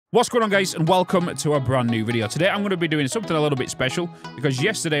What's going on, guys, and welcome to a brand new video. Today I'm going to be doing something a little bit special because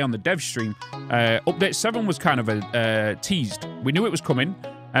yesterday on the dev stream, update 7 was kind of teased. We knew it was coming,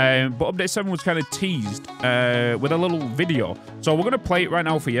 but update 7 was kind of teased with a little video. So we're going to play it right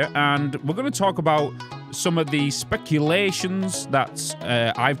now for you, and we're going to talk about some of the speculations that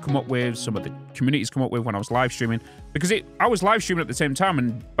I've come up with, some of the community's come up with when I was live streaming, because I was live streaming at the same time,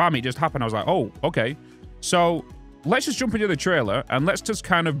 and bam, it just happened. I was like, oh, okay. So let's just jump into the trailer and let's just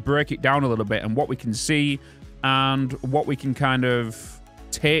kind of break it down a little bit and what we can see and what we can kind of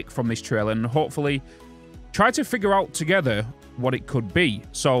take from this trailer and hopefully try to figure out together what it could be.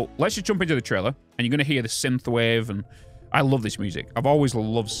 So let's just jump into the trailer and you're going to hear the synthwave, and I love this music. I've always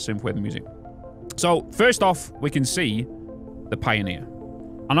loved synthwave music. So first off, we can see the Pioneer.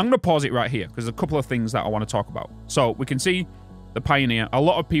 And I'm going to pause it right here because there's a couple of things that I want to talk about. So we can see the Pioneer. A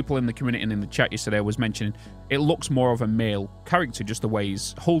lot of people in the community and in the chat yesterday was mentioning it looks more of a male character, just the way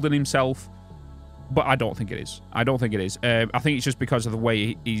he's holding himself. But I don't think it is. I don't think it is. I think it's just because of the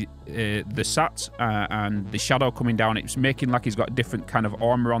way the sat and the shadow coming down. It's making like he's got a different kind of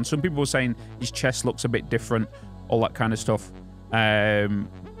armor on. Some people were saying his chest looks a bit different, all that kind of stuff. I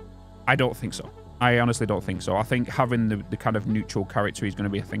don't think so. I honestly don't think so. I think having the kind of neutral character is going to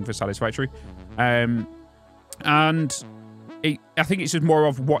be a thing for Satisfactory. And I think it's just more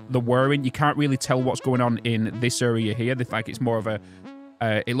of what they're wearing. You can't really tell what's going on in this area here. Like it's more of a,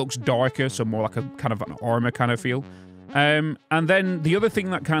 it looks darker, so more like a kind of an armor kind of feel. And then the other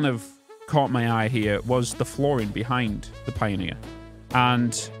thing that kind of caught my eye here was the flooring behind the Pioneer.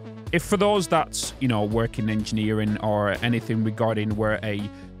 And if for those that, you know, work in engineering or anything regarding where a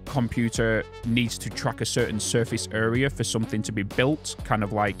computer needs to track a certain surface area for something to be built, kind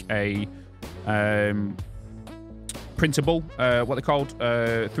of like a printable, what they're called,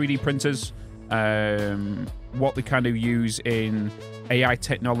 3D printers, what they kind of use in AI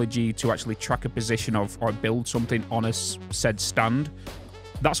technology to actually track a position of or build something on a said stand.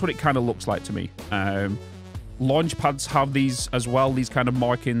 That's what it kind of looks like to me. Launch pads have these as well, these kind of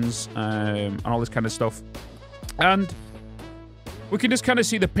markings and all this kind of stuff. And we can just kind of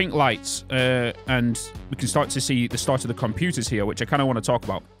see the pink lights and we can start to see the start of the computers here, which I kind of want to talk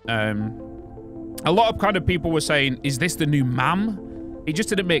about. A lot of kind of people were saying, is this the new MAM? It just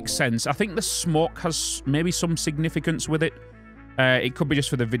didn't make sense. I think the smoke has maybe some significance with it. It could be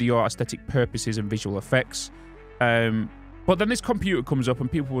just for the video aesthetic purposes and visual effects. But then this computer comes up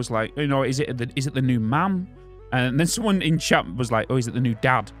and people was like, you know, is it the new MAM? And then someone in chat was like, oh, is it the new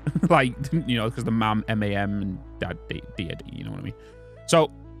dad? Like, you know, because the MAM, M-A-M, and dad, D-A-D, you know what I mean? So,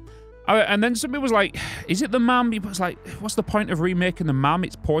 and then somebody was like, is it the MAM? It was like, what's the point of remaking the MAM?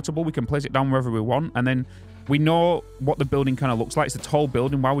 It's portable. We can place it down wherever we want. And then we know what the building kind of looks like. It's a tall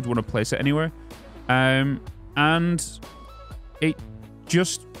building. Why would you want to place it anywhere? And it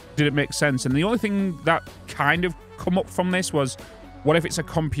just didn't make sense. And the only thing that kind of come up from this was, what if it's a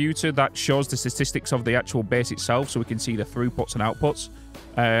computer that shows the statistics of the actual base itself so we can see the throughputs and outputs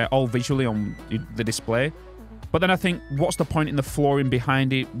all visually on the display? But then I think, what's the point in the flooring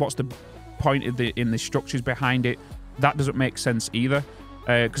behind it? What's the point in the structures behind it? That doesn't make sense either.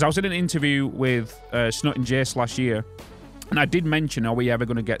 Because I was in an interview with Snut and Jace last year, and I did mention, are we ever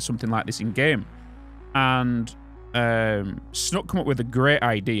going to get something like this in game? And Snut come up with a great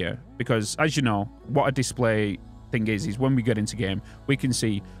idea, because as you know, what a display thing is when we get into game, we can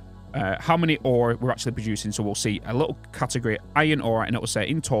see how many ore we're actually producing. So we'll see a little category, iron ore, and it will say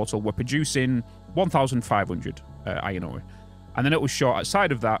in total we're producing 1,500 iron ore, and then it will show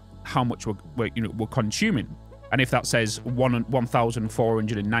outside of that how much we're consuming. And if that says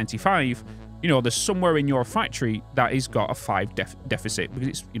 1,495, you know, there's somewhere in your factory that has got a 5 deficit because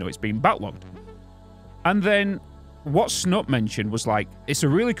it's, you know, it's been backlogged. And then what Snut mentioned was like, it's a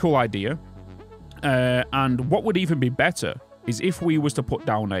really cool idea, and what would even be better is if we was to put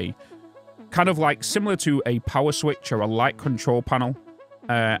down a kind of like similar to a power switch or a light control panel,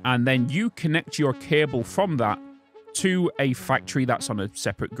 and then you connect your cable from that to a factory that's on a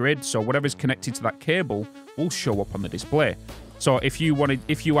separate grid. So whatever's connected to that cable will show up on the display. So if you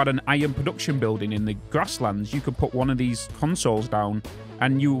had an iron production building in the grasslands, you could put one of these consoles down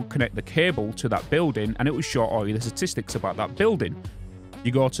and you connect the cable to that building and it will show all the statistics about that building.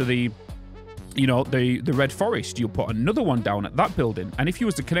 You go to the Red Forest, you'll put another one down at that building. And if you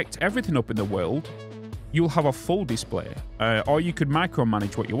was to connect everything up in the world, you'll have a full display. Or you could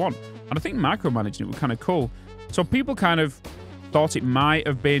micromanage what you want. And I think micromanaging it was kind of cool. So people kind of thought it might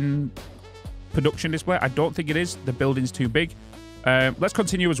have been production display. I don't think it is. The building's too big. Let's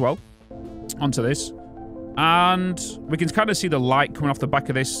continue as well onto this. And we can kind of see the light coming off the back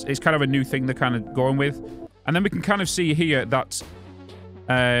of this. It's kind of a new thing they're kind of going with. And then we can kind of see here that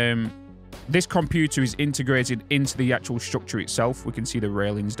This computer is integrated into the actual structure itself. We can see the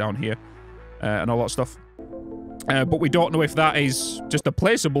railings down here and all that stuff. But we don't know if that is just the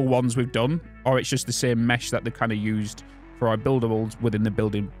placeable ones we've done, or it's just the same mesh that they kind of used for our buildables within the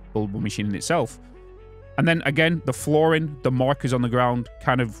buildable machine in itself. And then again, the flooring, the markers on the ground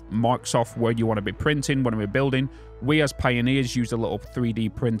kind of marks off where you want to be printing, when we're building. We as pioneers use a little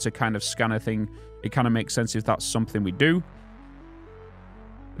 3D printer kind of scanner thing. It kind of makes sense if that's something we do.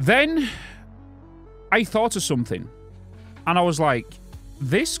 Then I thought of something, and I was like,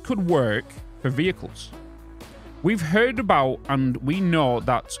 this could work for vehicles. We've heard about, and we know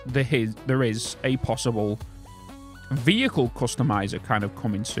that there is a possible vehicle customizer kind of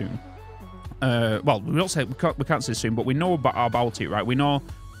coming soon. Well, we can't say soon, but we know about it, right? We know,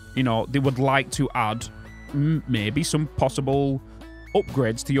 you know, they would like to add maybe some possible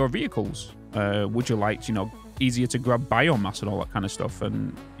upgrades to your vehicles. Would you like, you know, easier to grab biomass and all that kind of stuff,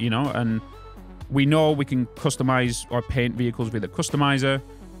 and you know, and we know we can customize or paint vehicles with a customizer.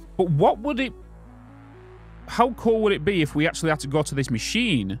 But what would it? How cool would it be if we actually had to go to this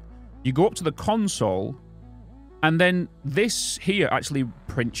machine? You go up to the console, and then this here actually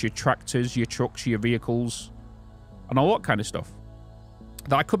prints your tractors, your trucks, your vehicles, and all that kind of stuff.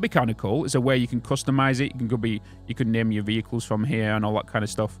 That could be kind of cool. It's a way you can customize it. You can name your vehicles from here and all that kind of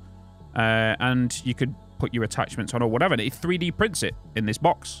stuff, and you could put your attachments on or whatever. And it 3D prints it in this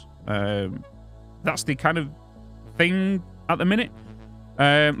box. That's the kind of thing at the minute.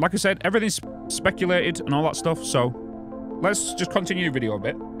 Like I said, everything's speculated and all that stuff. So let's just continue the video a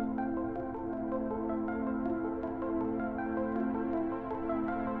bit.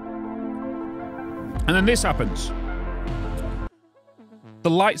 And then this happens. The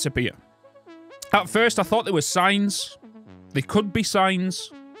lights appear. At first, I thought there were signs. They could be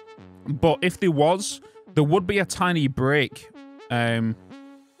signs. But if there was, there would be a tiny break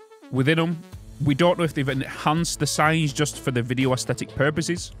within them. We don't know if they've enhanced the signs just for the video aesthetic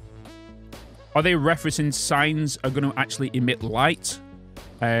purposes. Are they referencing signs are going to actually emit light?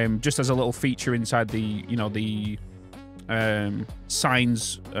 Just as a little feature inside the, you know, the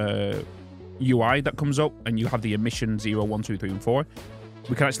signs UI that comes up, and you have the emission 0, 1, 2, 3, and 4.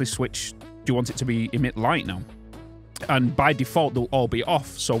 We can actually switch. Do you want it to be emit light now? And by default, they'll all be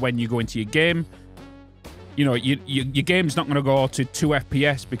off. So when you go into your game, you know, your game's not going to go to 2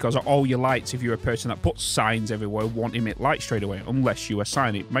 FPS because all your lights, if you're a person that puts signs everywhere, won't emit light straight away unless you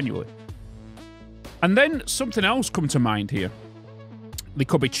assign it manually. And then something else come to mind here. They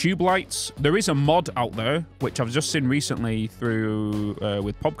could be tube lights. There is a mod out there, which I've just seen recently through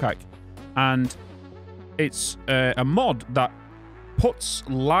with PopCac. And it's a mod that puts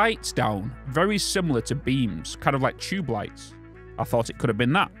lights down very similar to beams, kind of like tube lights. I thought it could have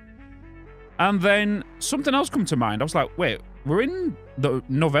been that. And then something else come to mind. I was like, wait, we're in the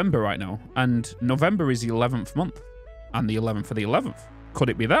November right now, and November is the 11th month, and the 11th for the 11th. Could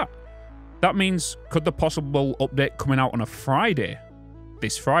it be that? That means, could the possible update coming out on a Friday,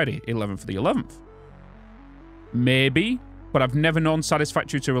 this Friday, 11th for the 11th? Maybe, but I've never known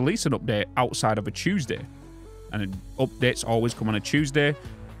Satisfactory to release an update outside of a Tuesday. And updates always come on a Tuesday.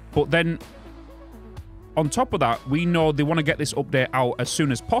 But then, on top of that, we know they want to get this update out as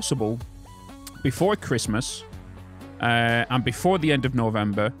soon as possible, before Christmas, and before the end of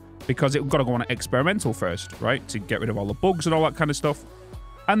November, because it's got to go on experimental first, right? To get rid of all the bugs and all that kind of stuff.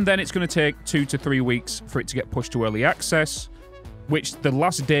 And then it's going to take 2 to 3 weeks for it to get pushed to early access, which the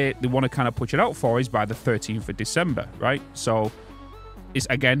last date they want to kind of push it out for is by the 13th of December, right? So it's,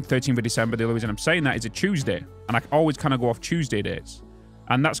 again, 13th of December. The only reason I'm saying that is a Tuesday, and I always kind of go off Tuesday dates.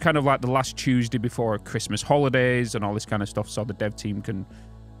 And that's kind of like the last Tuesday before Christmas holidays and all this kind of stuff, so the dev team can,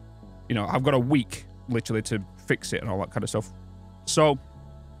 you know, I've got a week, literally, to fix it and all that kind of stuff. So,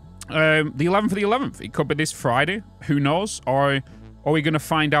 the 11th of the 11th, it could be this Friday, who knows? Or are we going to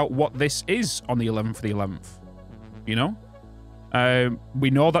find out what this is on the 11th of the 11th? You know?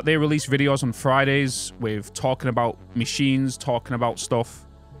 We know that they release videos on Fridays with talking about machines, talking about stuff.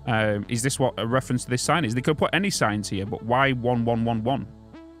 Is this what a reference to this sign is? They could put any signs here, but why 1111?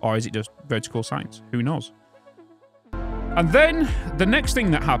 Or is it just vertical signs? Who knows? And then the next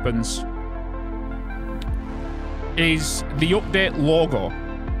thing that happens is the update logo.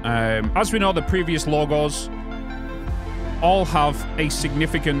 As we know, the previous logos all have a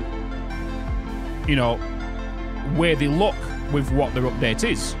significant, you know, way they look with what their update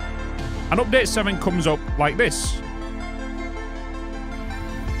is. And update 7 comes up like this.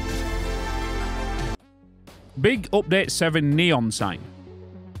 Big update 7 neon sign.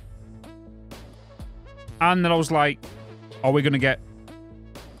 And then I was like, are we going to get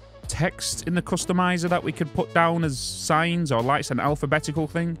text in the customizer that we could put down as signs or lights, an alphabetical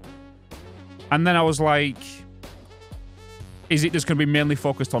thing. And then I was like, is it just going to be mainly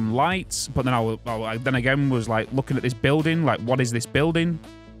focused on lights? But then I then again was like looking at this building, like what is this building?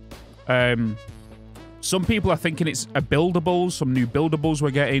 Some people are thinking it's a buildables, some new buildables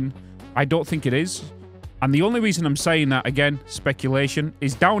we're getting. I don't think it is. And the only reason I'm saying that, again, speculation,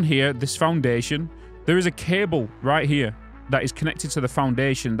 is down here, this foundation, there is a cable right here that is connected to the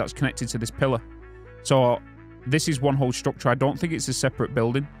foundation that's connected to this pillar. So this is one whole structure. I don't think it's a separate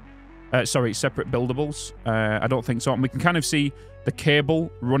building. Sorry, separate buildables. I don't think so. And we can kind of see the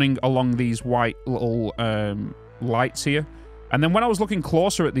cable running along these white little lights here. And then when I was looking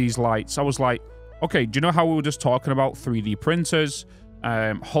closer at these lights, I was like, okay, do you know how we were just talking about 3D printers,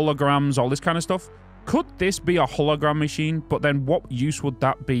 holograms, all this kind of stuff? Could this be a hologram machine? But then what use would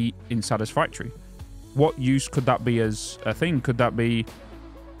that be in Satisfactory? What use could that be as a thing? Could that be...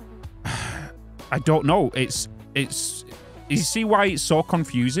 I don't know. You see why it's so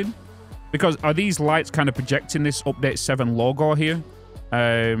confusing? Because are these lights kind of projecting this Update 7 logo here?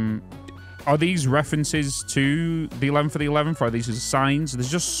 Are these references to the 11 for the 11th? Or are these signs?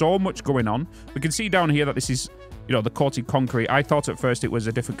 There's just so much going on. We can see down here that this is, you know, the coated concrete. I thought at first it was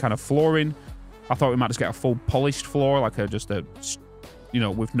a different kind of flooring. I thought we might just get a full polished floor, like just a, you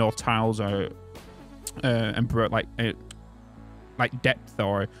know, with no tiles or like depth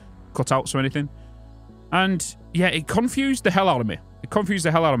or cutouts or anything. And yeah, it confused the hell out of me.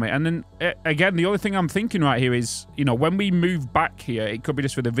 And then, again, the only thing I'm thinking right here is, you know, when we move back here, it could be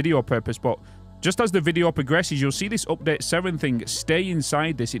just for the video purpose, but just as the video progresses, you'll see this Update 7 thing stay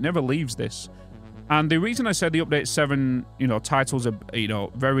inside this. It never leaves this. And the reason I said the Update 7, you know, titles are, you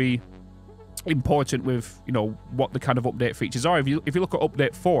know, very important with, you know, what the kind of update features are. If you look at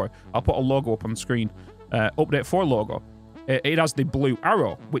Update 4, I'll put a logo up on the screen. Update 4 logo. It has the blue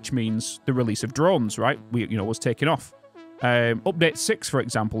arrow, which means the release of drones, right? Was taken off. Update 6, for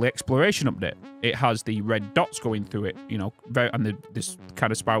example, the exploration update, it has the red dots going through it, you know, and this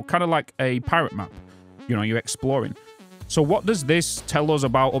kind of spiral, kind of like a pirate map. You know, you're exploring. So what does this tell us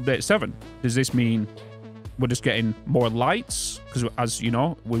about Update 7? Does this mean we're just getting more lights? Because, as you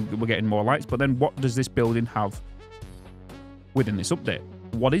know, we're getting more lights. But then what does this building have within this update?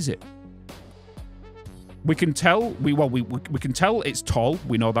 What is it? We can tell, we can tell it's tall.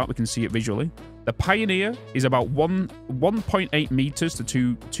 We know that. We can see it visually. The Pioneer is about 1.8 meters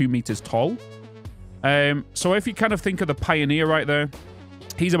to 2 meters tall. So if you kind of think of the Pioneer right there,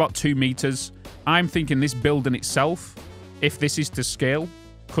 he's about 2 meters. I'm thinking this building itself, if this is to scale,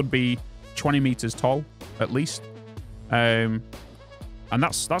 could be 20 meters tall at least. And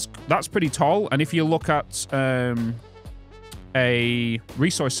that's pretty tall. And if you look at a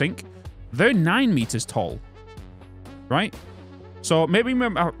resource sink, they're 9 meters tall, right? So maybe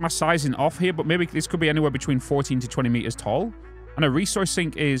my sizing off here, but maybe this could be anywhere between 14 to 20 meters tall. And a resource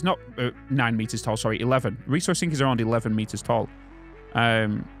sink is not 9 meters tall, sorry, 11. Resource sink is around 11 meters tall.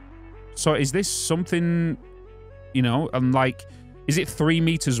 So is this something, you know, and like, is it 3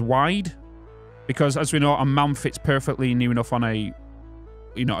 meters wide? Because as we know, a man fits perfectly near enough on a,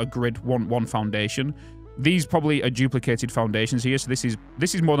 you know, a grid, one foundation. These probably are duplicated foundations here. So this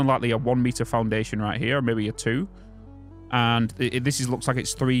is more than likely a 1 meter foundation right here, or maybe a 2. And this looks like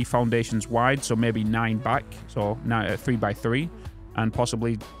it's 3 foundations wide, so maybe 9 back, so 3 by 3, and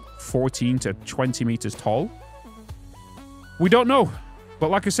possibly 14 to 20 meters tall. We don't know, but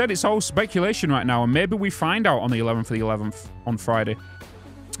like I said, it's all speculation right now, and maybe we find out on the 11th for the 11th on Friday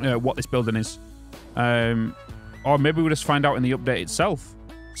what this building is, or maybe we'll just find out in the update itself.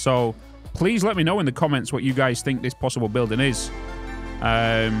 So please let me know in the comments what you guys think this possible building is.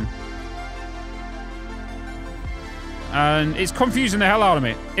 And it's confusing the hell out of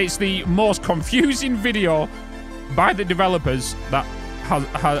me. It's the most confusing video by the developers that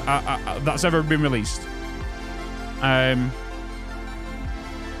that's ever been released. And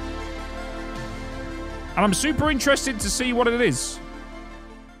I'm super interested to see what it is.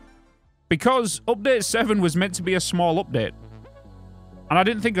 Because Update 7 was meant to be a small update. And I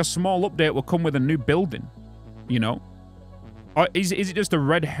didn't think a small update would come with a new building, you know? Or is it just a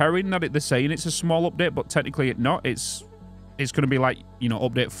red herring that they're saying it's a small update, but technically it's not? It's going to be like, you know,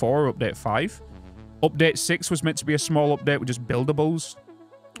 Update 4 or Update 5. Update 6 was meant to be a small update with just buildables.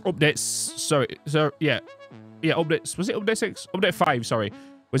 Update, was it Update 6? Update 5, sorry,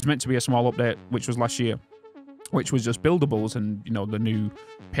 was meant to be a small update, which was last year, which was just buildables and, you know, the new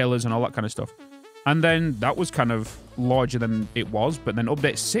pillars and all that kind of stuff. And then that was kind of larger than it was, but then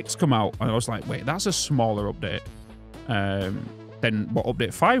Update 6 come out, and I was like, wait, that's a smaller update than what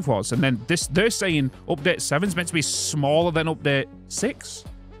Update 5 was. And then they're saying Update 7 is meant to be smaller than Update 6.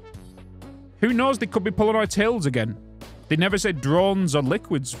 Who knows? They could be pulling our tails again. They never said drones or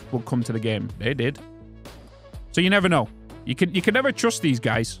liquids will come to the game. They did. So you never know. You can never trust these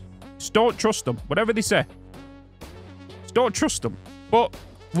guys. Just don't trust them. Whatever they say. Just don't trust them. But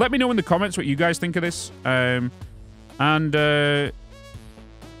let me know in the comments what you guys think of this. Yeah,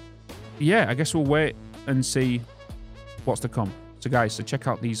 I guess we'll wait and see what's to come. So guys, so check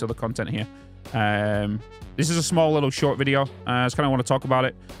out these other content here. This is a small little short video. I just kind of want to talk about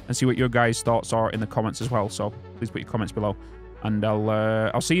it and see what your guys' thoughts are in the comments as well. So please put your comments below. And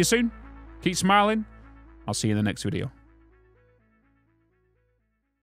I'll see you soon. Keep smiling. I'll see you in the next video.